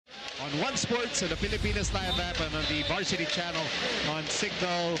on One Sports, on the Pilipinas Live app, and on the Varsity channel on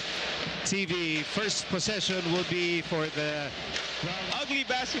Signal TV. First possession will be for the ugly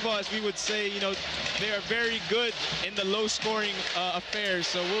basketball, as we would say. You know, they are very good in the low-scoring affairs.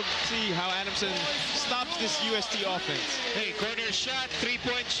 So we'll see how Adamson stops this UST offense. Hey, corner shot,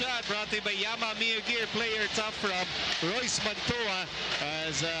 three-point shot brought to you by Yama Miyagir, player top from Royce Mantua,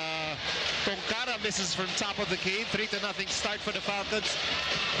 as Tongkara misses from top of the key. 3-0 start for the Falcons.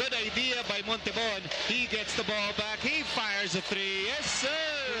 Good idea by Montebon. He gets the ball back. He fires a three. Yes, sir.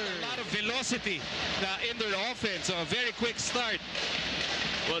 A lot of velocity in their offense. So a very quick start.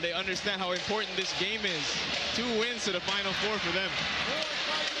 Well, they understand how important this game is. 2 wins to the Final Four for them.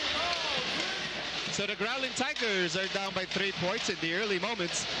 So the Growling Tigers are down by 3 points in the early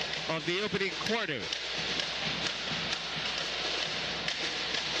moments of the opening quarter.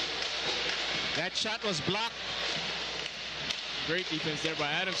 That shot was blocked. Great defense there by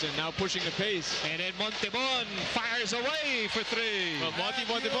Adamson, now pushing the pace. And then Montebon fires away for 3. Well,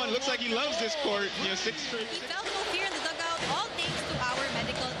 Montebon looks like he loves this court. You know, 6 straight. He felt no fear in the dugout, all thanks to our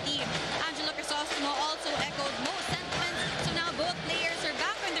medical team. Angelo Crisostomo also echoed most sentiments. So now both players are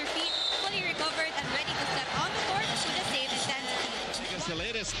back on their feet, fully recovered and ready to step on the court with the same intensity. Because the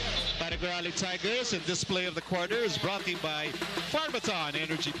latest by the Growling Tigers and display of the quarter is brought to you by Pharmaton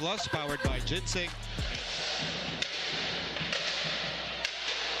Energy Plus, powered by Ginseng.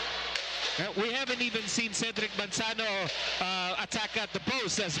 We haven't even seen Cedric Manzano attack at the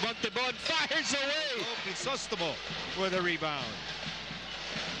post as Montebon fires away. Crisostomo for the rebound.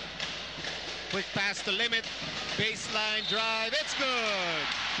 Quick pass to Limit. Baseline drive. It's good.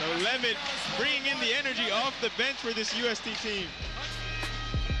 So Limit bringing in the energy off the bench for this UST team.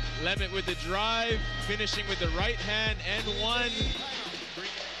 Limit with the drive, finishing with the right hand and 1.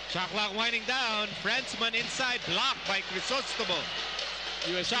 Shot clock winding down. Franzman inside, blocked by Crisostomo.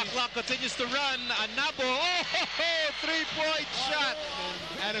 Shot clock continues to run. Anabo, three-point shot.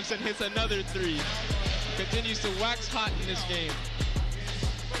 Adamson hits another 3. Continues to wax hot in this game.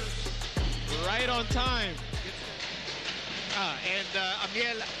 Right on time. And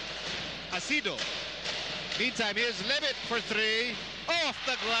Amiel Acido. Meantime, here's Limit for 3. Off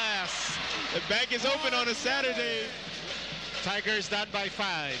the glass. The bank is open on a Saturday. Tigers down by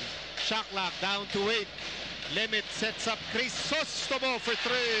 5. Shot clock down to 8. Limit sets up Crisostomo for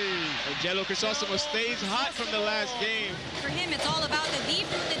 3. Angelo Crisostomo stays hot from the last game. For him, it's all about the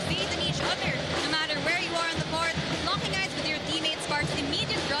deep-rooted faith in each other. No matter where you are on the court, locking eyes with your teammates sparks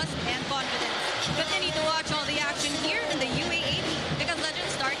immediate trust and confidence. Continue to watch all the action here in the UAAP because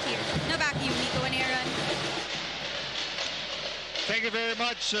legends start here. Now back to you, Nico and Aaron. Thank you very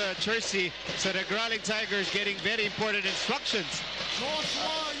much, Chersey. So the Growling Tigers getting very important instructions.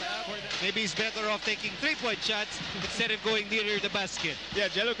 Maybe he's better off taking 3-point shots instead of going near the basket. Yeah,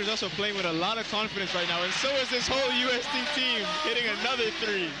 Angelo is also playing with a lot of confidence right now, and so is this whole UST team, hitting another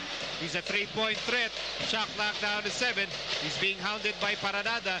 3. He's a 3-point threat. Shot clock down to 7. He's being hounded by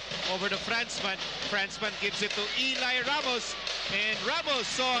Paranada over to Franzman. Franzman gives it to Eli Ramos, and Ramos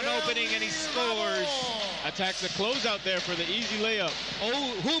saw an opening and he scores. Attacks the closeout there for the easy layup.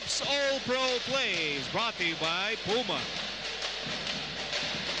 Hoops All-Pro plays brought to you by Puma.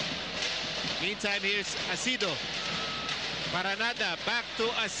 Meantime, here's Acido. Paranada back to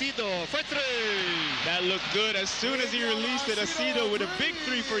Acido for 3. That looked good. As soon as he released it, Acido with a big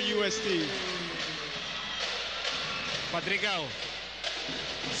 3 for UST. Padrigao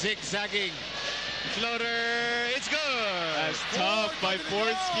zigzagging. Floater, it's good. That's tough by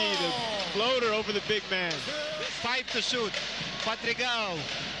Forsky. The floater over the big man. 5 to shoot. Padrigao.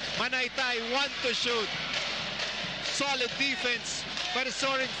 Manaytay 1 to shoot. Solid defense by the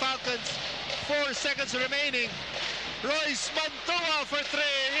Soaring Falcons. 4 seconds remaining. Royce Mantua for 3.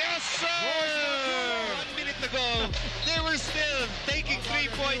 Yes, sir! 1 minute to go. They were still taking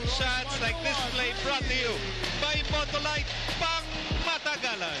 3-point shots like this play brought to you by Motolite Pang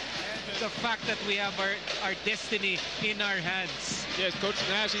Matagalan. The fact that we have our destiny in our hands. Yes, Coach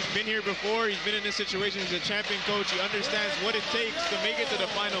Nash, he's been here before. He's been in this situation. He's a champion coach. He understands what it takes to make it to the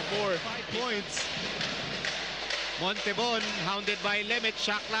Final Four. 5 points. Montebon hounded by Limit.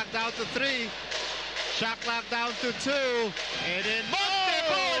 Shot clock down to 3. Shot clock down to 2. And then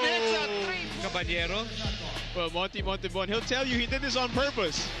Montebon hits a 3. Caballero. Well, Montebon, he'll tell you he did this on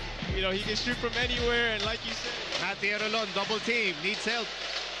purpose. You know, he can shoot from anywhere, and like you said. Natty Rolon, double team, needs help.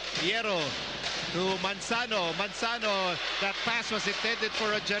 Hierro to Manzano. Manzano, that pass was intended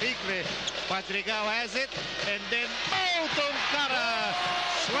for a Jaricle. Padrigao has it. And then Tongkara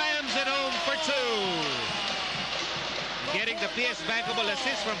slams it home for 2. getting the PS Bankable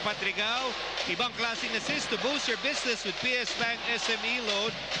assist from Patrigao. Ibang klaseng assist to boost your business with PS Bank SME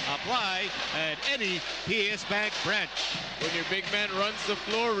loan. Apply at any PS Bank branch. When your big man runs the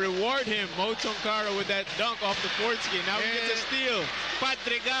floor, reward him. Mo Tongkara with that dunk off the Fortsky. Now he gets a steal.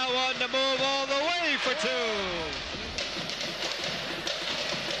 Patrigao on the move all the way for two.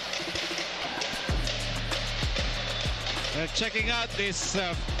 Checking out this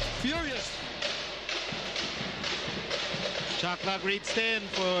furious shot clock reads 10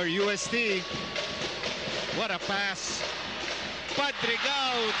 for UST. What a pass.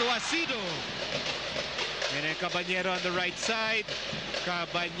 Patrigao to Asido. And then Caballero on the right side.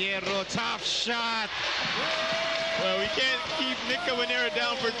 Caballero, tough shot. Well, we can't keep Nick Caballero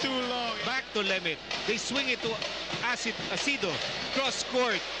down for too long. Back to limit. They swing it to Asido. Cross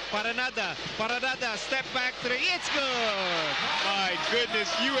court. Paranada. Paranada. Step back three. It's good. My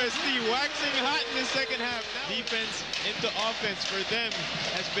goodness. UST waxing hot in the second half. Defense into offense for them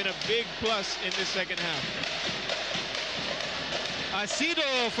has been a big plus in the second half.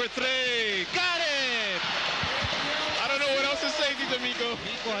 Asido for three. Got it. I don't know what else to say, Tito Miko.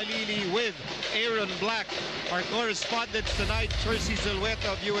 Nico Halili with Aaron Black, our correspondents tonight. Jersey Silhouette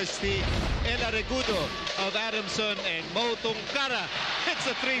of UST, El Aregudo of Adamson, and Mo Tongkara. It's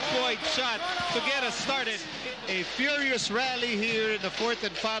a three-point shot to get us started. A furious rally here in the fourth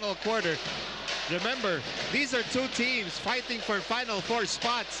and final quarter. Remember, these are two teams fighting for Final Four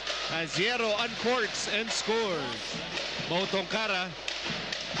spots as Hierro uncorks and scores. Mo Tongkara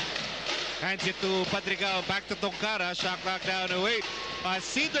hands it to Patrigao, back to Tongkara, shot clock down to 8.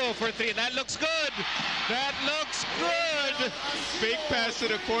 Asido for three, that looks good. That looks good. Big pass to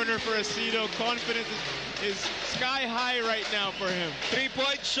the corner for Asido. Confidence is sky high right now for him.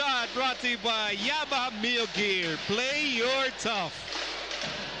 Three-point shot brought to you by Yamaha Mio Gear. Play your tough.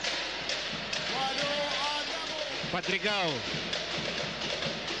 Patrigao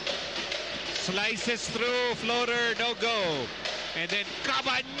slices through, floater, no go. And then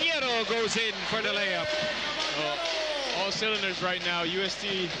Caballero goes in for the layup. All cylinders right now. UST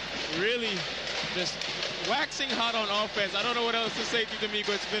really just waxing hot on offense. I don't know what else to say to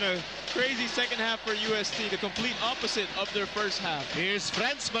D'Amico. It's been a crazy second half for UST, the complete opposite of their first half. Here's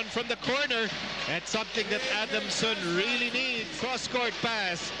Fransman from the corner. That's something that Adamson really needs. Cross-court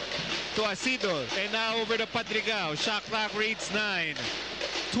pass to Asido. And now over to Patrigao. Shot clock reads 9.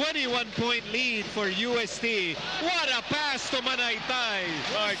 21-point lead for UST. What a pass to Manaytay.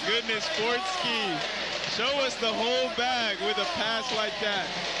 My goodness, Fortsky. Show us the whole bag with a pass like that.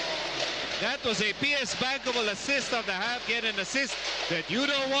 That was a PS Bankable assist of the half. Get an assist that you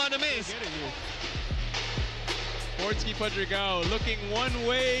don't want to miss. Fortsky Patrigao looking one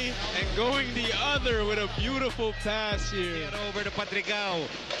way and going the other with a beautiful pass here. Get over to Patrigao.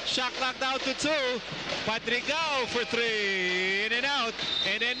 Shot clock down to 2. Patrigao for 3. In and out.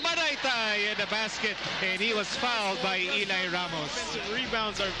 And then Manaytay in the basket. And he was fouled by Eli Ramos. Offensive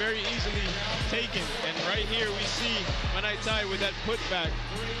rebounds are very easily taken. And right here we see Manaytay with that putback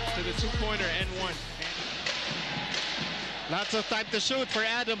to the two-pointer and one. Lots of time to shoot for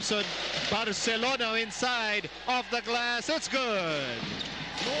Adamson. Barcelona inside, off the glass, it's good.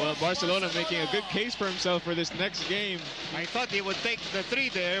 Well, Barcelona making a good case for himself for this next game. I thought he would take the 3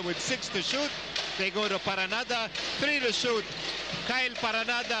 there with 6 to shoot. They go to Paranada, 3 to shoot. Kyle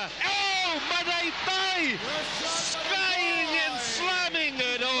Paranada. Oh, Manaytay! Skying and slamming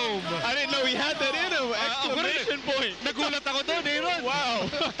it home. I didn't know he had that in him. Exclamation point. Nagulat ako doon, Aaron. Wow.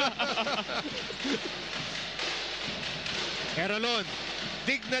 Erolon,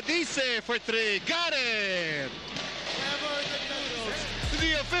 Dignadice for 3, got it!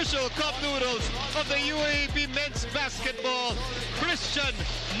 The official cup noodles of the UAAP men's basketball, Christian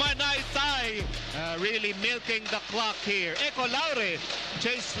Manaytay, really milking the clock here. Eco Laure,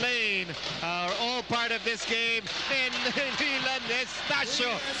 Chase Lane are all part of this game, and Dylan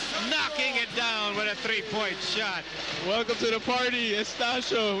Estacio knocking it down with a 3-point shot. Welcome to the party,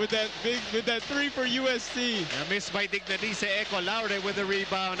 Estacio with that 3 for UST. Missed by Dignadice. Eco Laure with the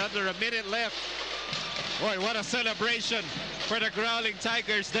rebound. Under a minute left. Boy, what a celebration for the Growling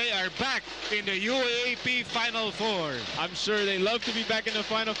Tigers. They are back in the UAAP Final Four. I'm sure they love to be back in the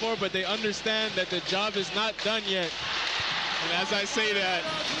Final Four, but they understand that the job is not done yet. And as I say that,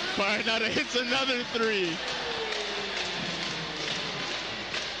 Paranada hits another 3.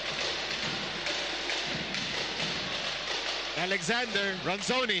 Alexander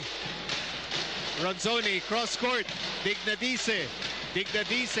Ronzoni. Ronzoni, cross court. Dignadice.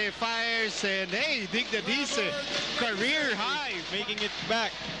 Dignadice fires, and hey, Dignadice, career high. Making it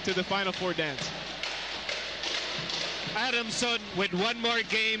back to the Final Four dance. Adamson with one more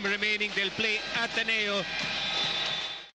game remaining. They'll play Ateneo